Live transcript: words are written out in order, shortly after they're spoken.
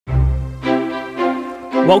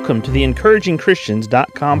Welcome to the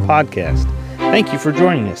EncouragingChristians.com podcast. Thank you for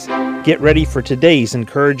joining us. Get ready for today's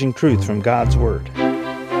encouraging truth from God's Word.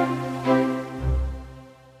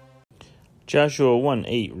 Joshua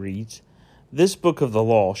 1:8 reads, "This book of the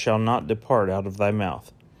law shall not depart out of thy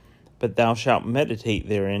mouth, but thou shalt meditate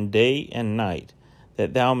therein day and night,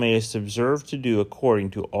 that thou mayest observe to do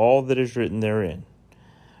according to all that is written therein.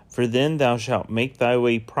 For then thou shalt make thy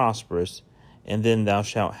way prosperous, and then thou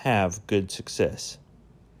shalt have good success."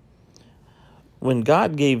 When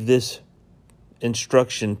God gave this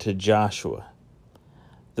instruction to Joshua,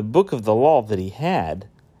 the book of the law that he had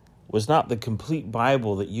was not the complete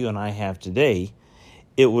Bible that you and I have today.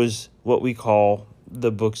 It was what we call the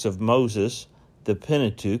books of Moses, the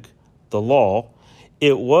Pentateuch, the law.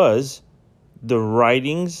 It was the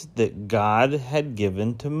writings that God had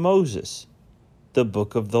given to Moses, the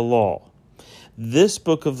book of the law. This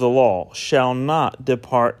book of the law shall not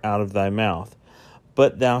depart out of thy mouth,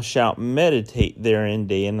 but thou shalt meditate therein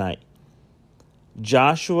day and night.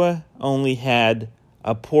 Joshua only had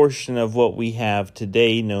a portion of what we have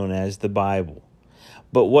today known as the Bible.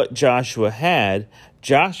 But what Joshua had,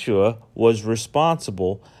 Joshua was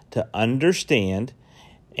responsible to understand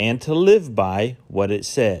and to live by what it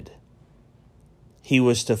said. He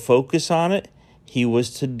was to focus on it. He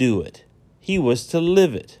was to do it. He was to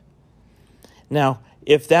live it. Now,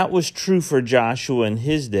 if that was true for Joshua in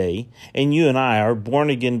his day, and you and I are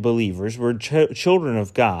born-again believers, we're children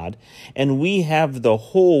of God, and we have the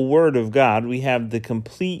whole Word of God, we have the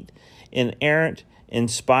complete, inerrant,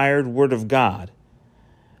 inspired Word of God,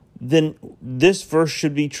 then this verse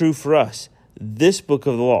should be true for us. This book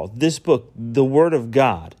of the law, this book, the Word of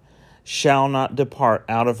God, shall not depart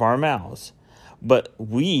out of our mouths, but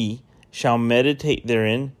we shall meditate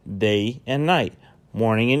therein day and night,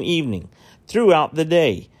 morning and evening, throughout the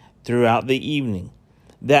day, throughout the evening,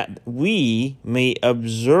 that we may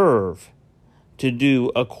observe to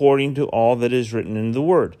do according to all that is written in the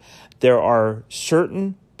Word. There are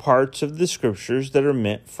certain parts of the Scriptures that are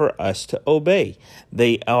meant for us to obey.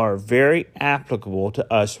 They are very applicable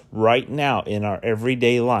to us right now in our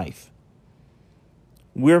everyday life.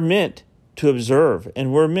 We're meant to observe,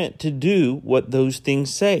 and we're meant to do what those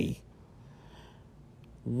things say.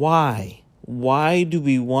 Why? Why do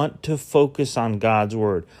we want to focus on God's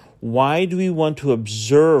Word? Why do we want to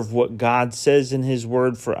observe what God says in His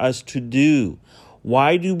Word for us to do?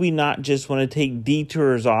 Why do we not just want to take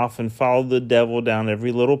detours off and follow the devil down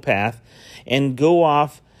every little path and go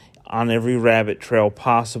off on every rabbit trail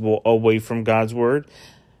possible away from God's Word?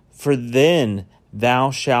 For then thou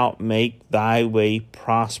shalt make thy way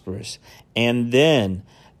prosperous, and then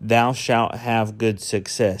thou shalt have good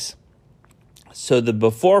success. So the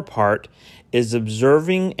before part is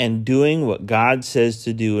observing and doing what God says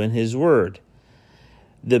to do in His Word.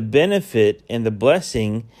 The benefit and the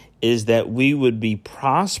blessing is that we would be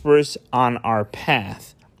prosperous on our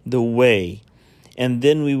path, the way, and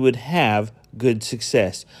then we would have good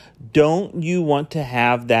success. Don't you want to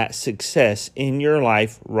have that success in your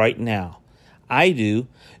life right now? I do.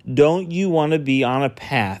 Don't you want to be on a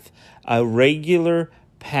path, a regular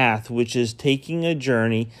path, which is taking a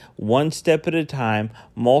journey one step at a time,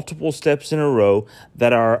 multiple steps in a row,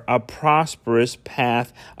 that are a prosperous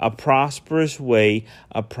path, a prosperous way,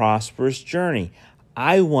 a prosperous journey?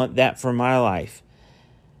 I want that for my life.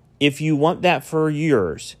 If you want that for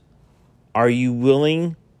yours, are you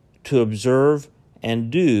willing to observe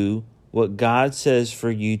and do what God says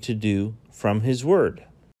for you to do from His Word?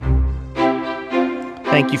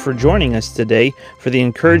 Thank you for joining us today for the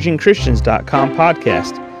EncouragingChristians.com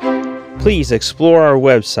podcast. Please explore our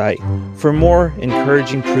website for more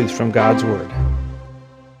encouraging truths from God's Word.